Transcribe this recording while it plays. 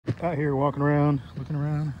Out here walking around, looking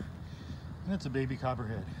around, and it's a baby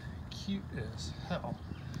copperhead. Cute as hell.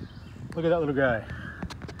 Look at that little guy.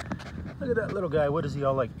 Look at that little guy. What is he,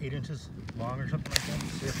 all like 8 inches long or something like that?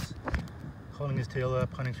 6. Holding his tail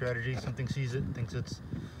up, hunting strategy. Something sees it, thinks it's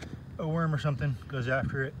a worm or something, goes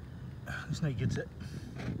after it. The snake gets it.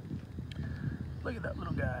 Look at that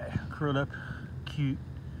little guy, curled up, cute,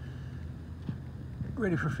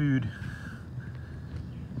 ready for food.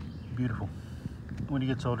 Beautiful. When he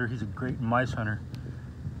gets older, he's a great mice hunter.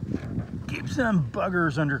 Keeps them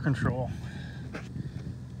buggers under control.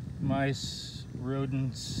 Mice,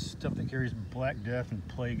 rodents, stuff that carries black death and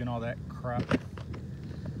plague and all that crap.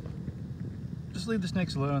 Just leave the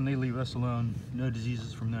snakes alone, they leave us alone. No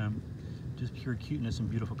diseases from them. Just pure cuteness and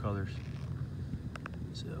beautiful colors.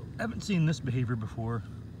 So, I haven't seen this behavior before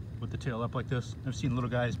with the tail up like this. I've seen little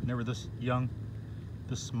guys, but never this young,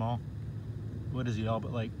 this small. What is he, all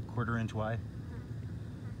but like 1/4 inch wide?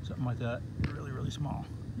 Something like that. Really, really small.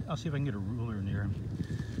 I'll see if I can get a ruler near him.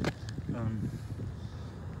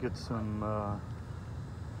 Get some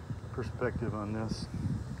perspective on this.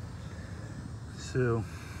 So,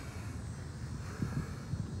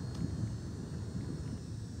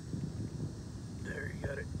 there, you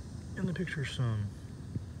got it in the picture some.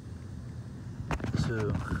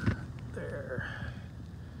 So, there.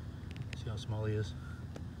 See how small he is?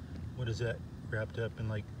 What is that? Wrapped up in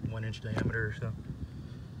like 1 inch diameter or so?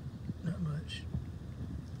 Not much.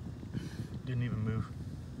 Didn't even move.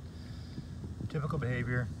 Typical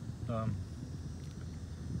behavior. The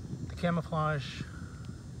camouflage,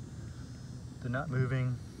 the not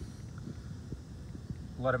moving.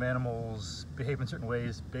 A lot of animals behave in certain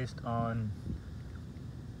ways based on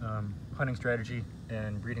hunting strategy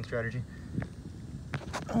and breeding strategy.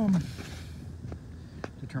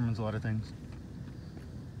 Determines a lot of things.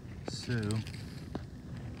 So,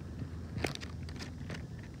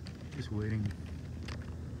 just waiting.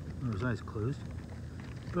 Oh, his eyes closed.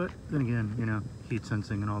 But then again, you know, heat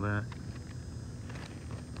sensing and all that.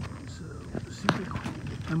 So, super cool.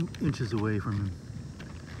 I'm inches away from him.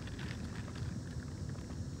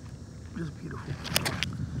 Just beautiful.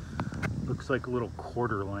 Looks like a little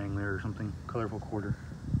quarter lying there or something. Colorful quarter.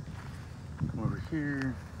 Come over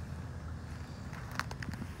here.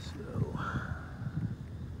 So,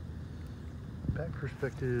 back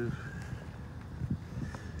perspective.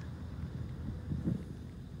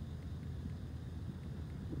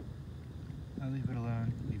 I leave it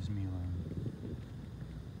alone, it leaves me alone.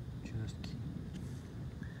 Just cute.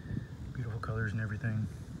 Beautiful colors and everything.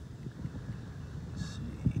 Let's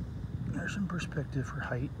see. There's some perspective for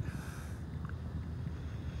height.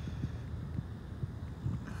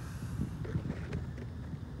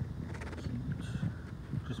 Cute.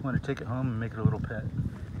 Just want to take it home and make it a little pet.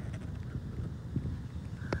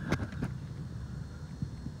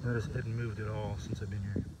 Notice it hadn't moved at all since I've been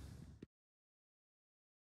here.